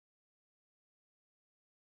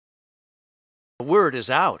The word is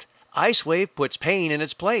out. IceWave puts pain in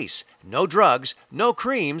its place. No drugs, no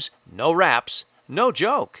creams, no wraps, no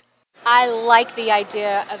joke. I like the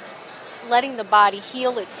idea of letting the body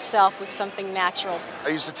heal itself with something natural. I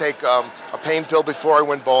used to take a pain pill before I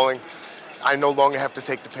went bowling. I no longer have to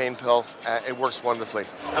take the pain pill. It works wonderfully.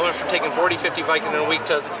 I went from taking 40, 50 Vicodin a week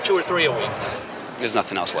to 2 or 3 a week. There's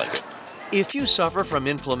nothing else like it. If you suffer from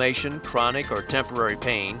inflammation, chronic or temporary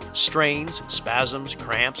pain, strains, spasms,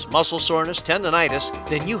 cramps, muscle soreness, tendonitis,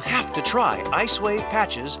 then you have to try IceWave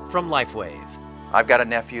patches from LifeWave. I've got a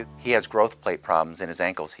nephew. He has growth plate problems in his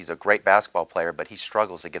ankles. He's a great basketball player, but he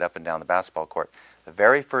struggles to get up and down the basketball court. The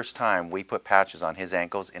very first time we put patches on his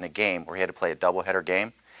ankles in a game where he had to play a doubleheader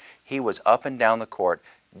game, he was up and down the court,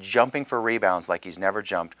 jumping for rebounds like he's never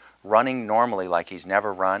jumped, running normally like he's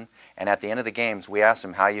never run. And at the end of the games, we asked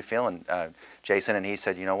him, how you feeling, Jason? And he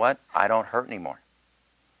said, you know what? I don't hurt anymore.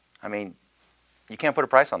 I mean, you can't put a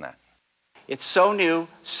price on that. It's so new,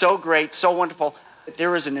 so great, so wonderful.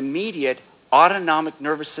 There is an immediate autonomic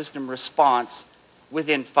nervous system response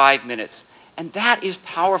within 5 minutes. And that is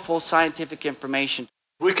powerful scientific information.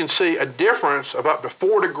 We can see a difference of up to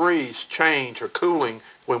 4 degrees change or cooling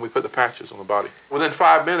when we put the patches on the body. Within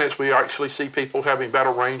 5 minutes, we actually see people having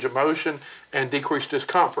better range of motion and decreased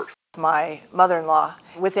discomfort. My mother-in-law,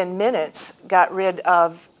 within minutes, got rid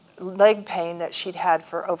of leg pain that she'd had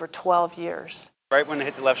for over 12 years. Right when it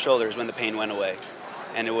hit the left shoulder is when the pain went away.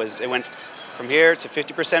 And it went from here to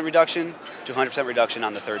 50% reduction to 100% reduction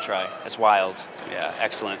on the 3rd try. That's wild. Yeah,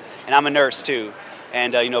 excellent. And I'm a nurse too.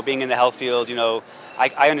 And you know, being in the health field, you know,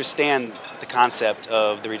 I understand the concept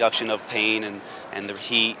of the reduction of pain and the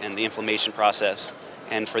heat and the inflammation process.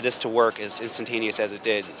 And for this to work as instantaneous as it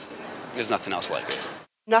did, there's nothing else like it.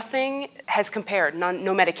 Nothing has compared.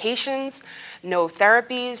 No medications, no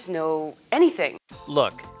therapies, no anything.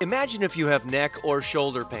 Look, imagine if you have neck or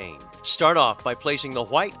shoulder pain. Start off by placing the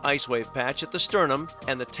white IceWave patch at the sternum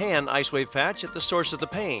and the tan IceWave patch at the source of the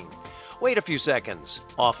pain. Wait a few seconds.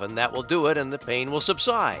 Often that will do it and the pain will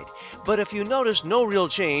subside. But if you notice no real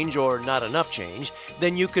change or not enough change,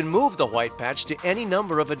 then you can move the white patch to any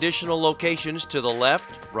number of additional locations to the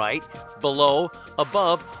left, right, below,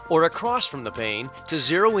 above, or across from the pain to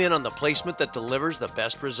zero in on the placement that delivers the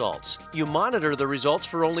best results. You monitor the results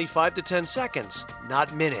for only 5 to 10 seconds,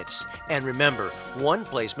 not minutes. And remember, one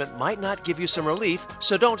placement might not give you some relief,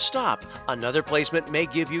 so don't stop. Another placement may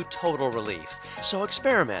give you total relief. So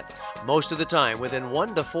experiment. Most of the time, within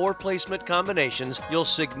 1 to 4 placement combinations, you'll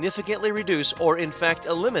significantly reduce or in fact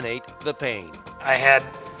eliminate the pain.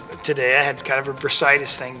 Today I had kind of a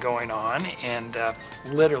bursitis thing going on, and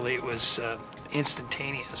literally it was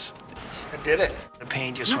instantaneous. I did it. The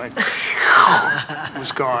pain just went,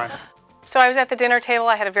 was gone. So I was at the dinner table,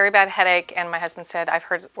 I had a very bad headache, and my husband said, I've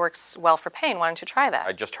heard it works well for pain, why don't you try that?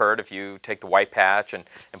 I just heard if you take the white patch and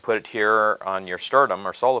put it here on your sternum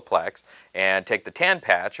or solar plex, and take the tan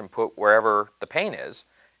patch and put wherever the pain is,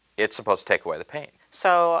 it's supposed to take away the pain.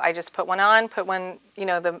 So I just put one on, put one, you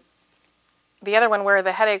know, the other one where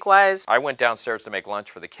the headache was. I went downstairs to make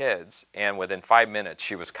lunch for the kids, and within 5 minutes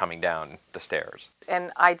she was coming down the stairs.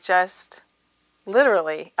 And I just,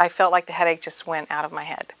 literally, I felt like the headache just went out of my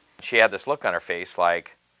head. She had this look on her face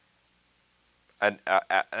like an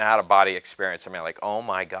out-of-body experience. I mean, like, oh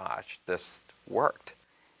my gosh, this worked.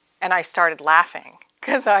 And I started laughing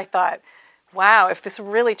because I thought, wow, if this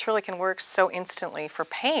really truly can work so instantly for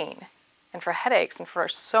pain and for headaches and for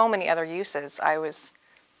so many other uses,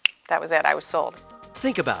 that was it. I was sold.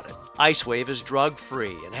 Think about it. IceWave is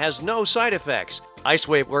drug-free and has no side effects.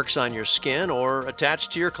 IceWave works on your skin or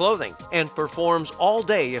attached to your clothing and performs all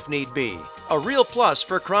day if need be. A real plus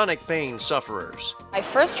for chronic pain sufferers. I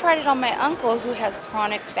first tried it on my uncle who has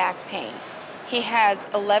chronic back pain. He has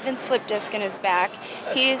 11 slip discs in his back.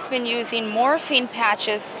 He has been using morphine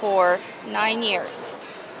patches for 9 years.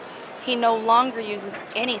 He no longer uses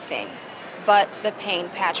anything but the pain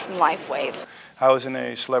patch from LifeWave. I was in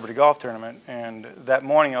a celebrity golf tournament, and that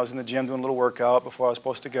morning I was in the gym doing a little workout before I was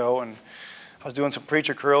supposed to go, and I was doing some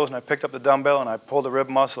preacher curls, and I picked up the dumbbell and I pulled the rib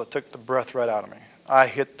muscle. It took the breath right out of me. I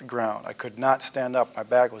hit the ground. I could not stand up. My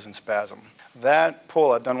back was in spasm. That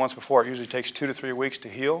pull I've done once before. It usually takes 2 to 3 weeks to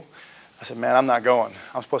heal. I said, man, I'm not going.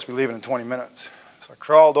 I'm supposed to be leaving in 20 minutes. So I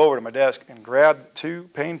crawled over to my desk and grabbed 2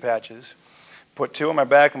 pain patches, put 2 on my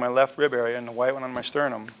back and my left rib area and the white one on my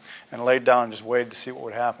sternum, and laid down and just waited to see what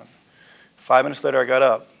would happen. 5 minutes later, I got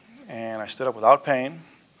up, and I stood up without pain.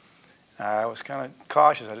 I was kind of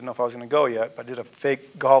cautious. I didn't know if I was going to go yet, but I did a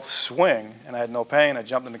fake golf swing, and I had no pain. I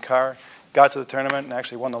jumped in the car, got to the tournament, and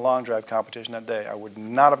actually won the long drive competition that day. I would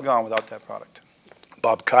not have gone without that product.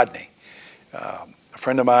 Bob Codney, a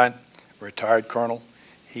friend of mine, a retired colonel,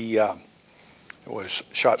 he was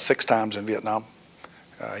shot 6 times in Vietnam.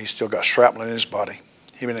 He's still got shrapnel in his body.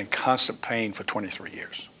 He's been in constant pain for 23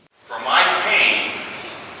 years. For my pain,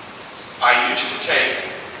 I used to take,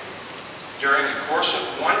 during the course of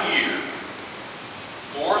 1 year,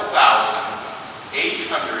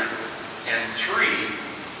 4,803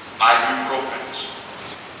 ibuprofens.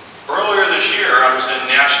 Earlier this year, I was in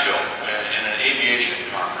Nashville in an aviation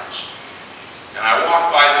conference, and I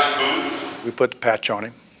walked by this booth. We put the patch on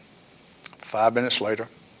him. 5 minutes later,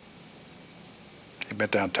 he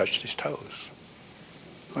bent down and touched his toes.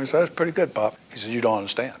 I said, "That's pretty good, Pop." He says, "You don't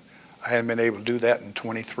understand. I hadn't been able to do that in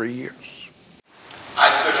 23 years. I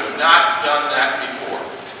could have not done that before.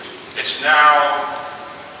 It's now,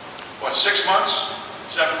 what, 6 months,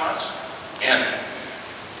 7 months? And,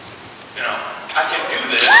 you know, I can do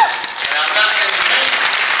this, and I'm not in pain.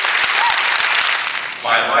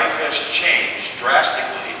 My life has changed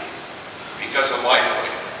drastically because of LifeWave.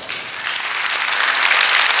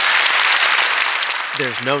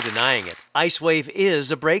 There's no denying it. IceWave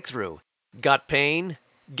is a breakthrough. Got pain?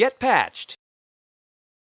 Get patched.